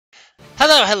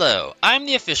Hello, I'm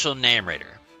the official name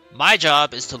rater. My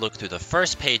job is to look through the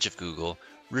first page of Google,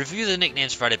 review the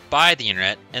nicknames provided by the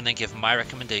internet, and then give my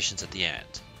recommendations at the end.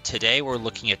 Today we're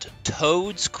looking at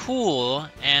Toedscool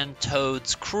and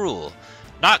Toedscruel.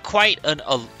 Not quite a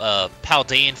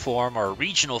Paldean form or a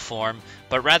regional form,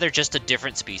 but rather just a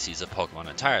different species of Pokemon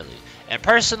entirely. And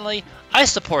personally, I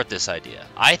support this idea.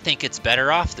 I think it's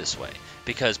better off this way,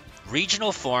 because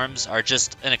regional forms are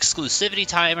just an exclusivity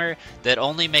timer that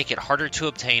only make it harder to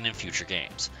obtain in future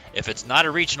games. If it's not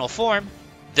a regional form,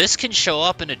 this can show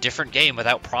up in a different game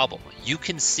without problem. You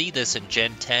can see this in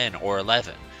Gen 10 or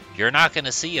 11. You're not going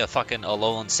to see a fucking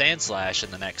Alolan Sandslash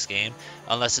in the next game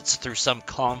unless it's through some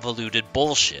convoluted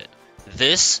bullshit.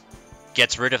 This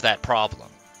gets rid of that problem,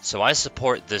 so I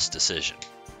support this decision.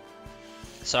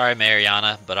 Sorry,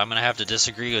 Mariana, but I'm gonna have to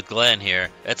disagree with Glenn here.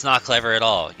 It's not clever at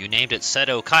all. You named it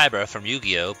Seto Kaiba from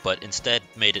Yu-Gi-Oh, but instead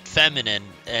made it feminine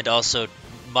and also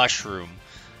mushroom.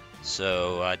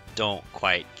 So I don't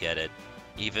quite get it.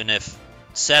 Even if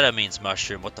Seta means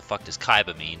mushroom, what the fuck does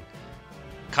Kaiba mean?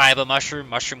 Kaiba mushroom,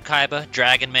 mushroom Kaiba,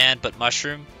 Dragon Man, but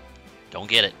mushroom? Don't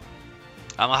get it.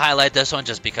 I'm gonna highlight this one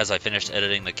just because I finished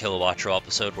editing the Kilowattrel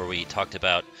episode where we talked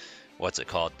about, what's it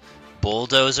called?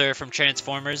 Bulldozer from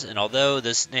Transformers, and although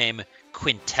this name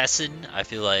Quintesson I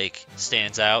feel like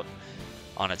stands out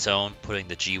on its own, putting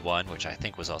the G1, which I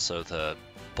think was also the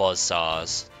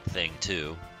Buzzsaw's thing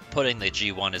too, putting the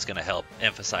G1 is going to help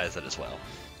emphasize it as well.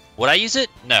 Would I use it?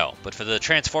 No, but for the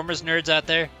Transformers nerds out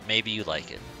there, maybe you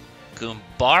like it.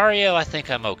 Goombario I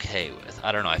think I'm okay with.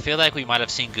 I don't know, I feel like we might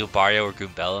have seen Goombario or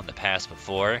Goombella in the past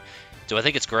before. Do I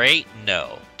think it's great?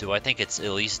 No. Do I think it's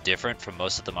at least different from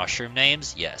most of the mushroom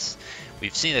names? Yes.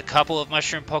 We've seen a couple of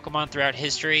mushroom Pokemon throughout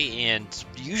history, and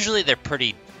usually they're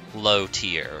pretty low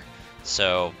tier.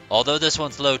 So, although this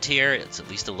one's low tier, it's at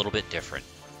least a little bit different.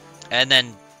 And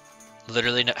then,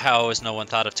 literally, how has no one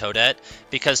thought of Toadette?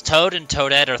 Because Toad and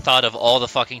Toadette are thought of all the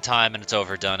fucking time, and it's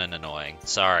overdone and annoying.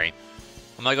 Sorry.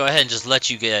 I'm going to go ahead and just let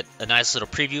you get a nice little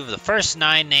preview of the first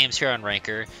 9 names here on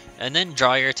Ranker, and then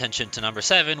draw your attention to number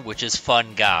 7, which is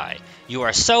Fun Guy. You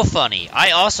are so funny.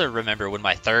 I also remember when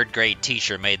my 3rd grade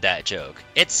teacher made that joke.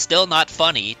 It's still not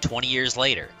funny 20 years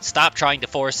later. Stop trying to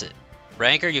force it.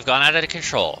 Ranker, you've gone out of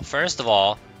control. First of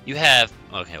all, you have...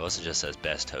 Okay, well, it just says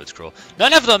best Toedscruel.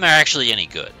 None of them are actually any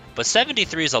good, but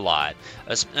 73 is a lot.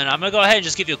 And I'm going to go ahead and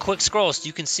just give you a quick scroll so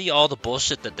you can see all the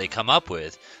bullshit that they come up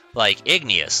with. Like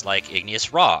Igneous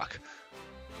Rock.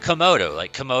 Komodo,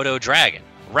 like Komodo Dragon.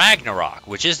 Ragnarok,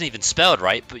 which isn't even spelled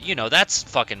right, but you know, that's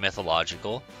fucking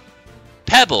mythological.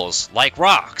 Pebbles, like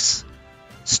rocks.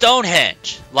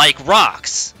 Stonehenge, like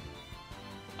rocks.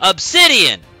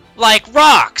 Obsidian, like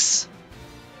rocks.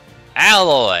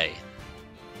 Alloy.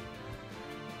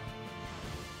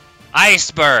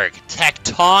 Iceberg,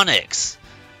 tectonics.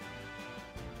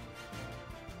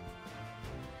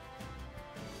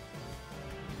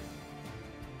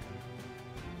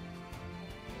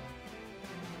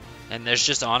 And there's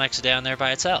just Onyx down there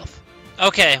by itself.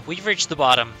 Okay, we've reached the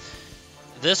bottom.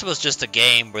 This was just a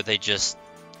game where they just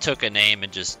took a name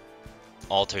and just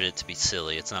altered it to be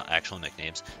silly. It's not actual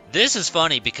nicknames. This is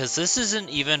funny because this isn't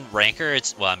even Ranker.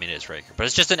 Well, I mean, it's Ranker, but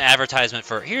it's just an advertisement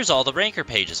for, here's all the Ranker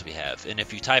pages we have. And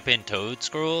if you type in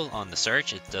Toedscruel on the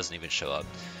search, it doesn't even show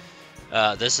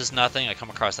up. This is nothing. I come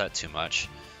across that too much.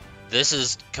 This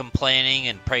is complaining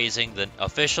and praising the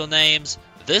official names.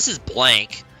 This is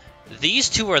blank. These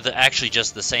two are actually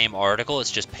just the same article.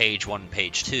 It's just page 1 and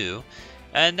page 2.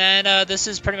 And then this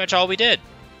is pretty much all we did.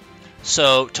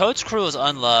 So Toedscruel is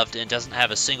unloved and doesn't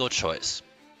have a single choice.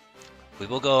 We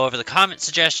will go over the comment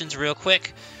suggestions real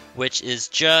quick, which is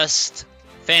just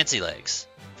Fancy Legs.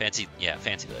 Fancy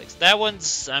Legs. That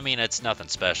one's, I mean, it's nothing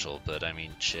special, but I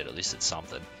mean, shit, at least it's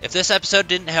something. If this episode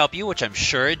didn't help you, which I'm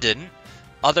sure it didn't,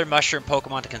 other mushroom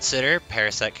Pokemon to consider.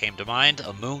 Parasect came to mind.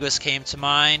 Amoonguss came to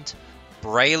mind.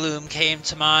 Breloom came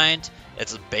to mind.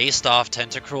 It's based off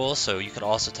Tentacruel, so you could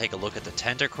also take a look at the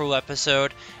Tentacruel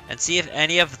episode and see if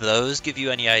any of those give you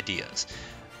any ideas.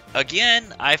 Again,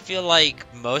 I feel like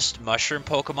most mushroom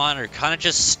Pokemon are kind of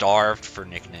just starved for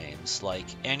nicknames. Like,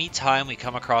 anytime we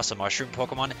come across a mushroom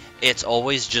Pokemon, it's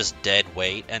always just dead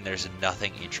weight and there's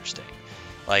nothing interesting.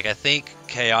 Like, I think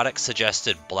Chaotic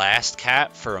suggested Blast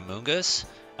Cat for Amoonguss,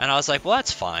 and I was like, well,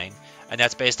 that's fine. And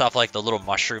that's based off, like, the little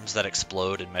mushrooms that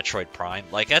explode in Metroid Prime.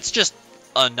 Like, that's just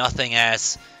a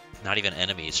nothing-ass, not even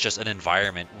enemy. It's just an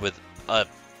environment with a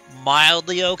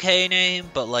mildly okay name.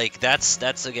 But, like,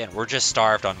 that's again, we're just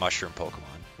starved on mushroom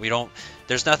Pokemon.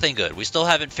 There's nothing good. We still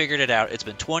haven't figured it out. It's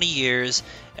been 20 years,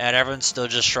 and everyone's still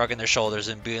just shrugging their shoulders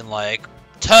and being like,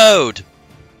 Toad!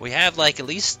 We have, like, at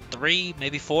least 3,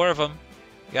 maybe 4 of them.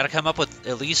 You gotta come up with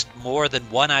at least more than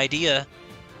one idea.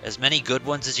 As many good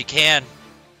ones as you can,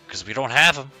 because we don't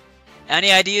have them.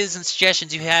 Any ideas and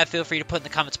suggestions you have, feel free to put in the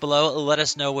comments below. Let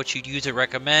us know what you'd use or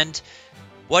recommend.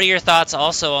 What are your thoughts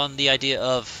also on the idea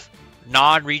of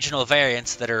non-regional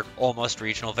variants that are almost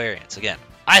regional variants? Again,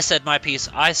 I said my piece.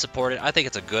 I support it. I think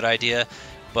it's a good idea,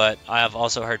 but I have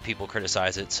also heard people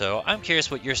criticize it, so I'm curious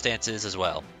what your stance is as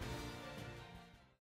well.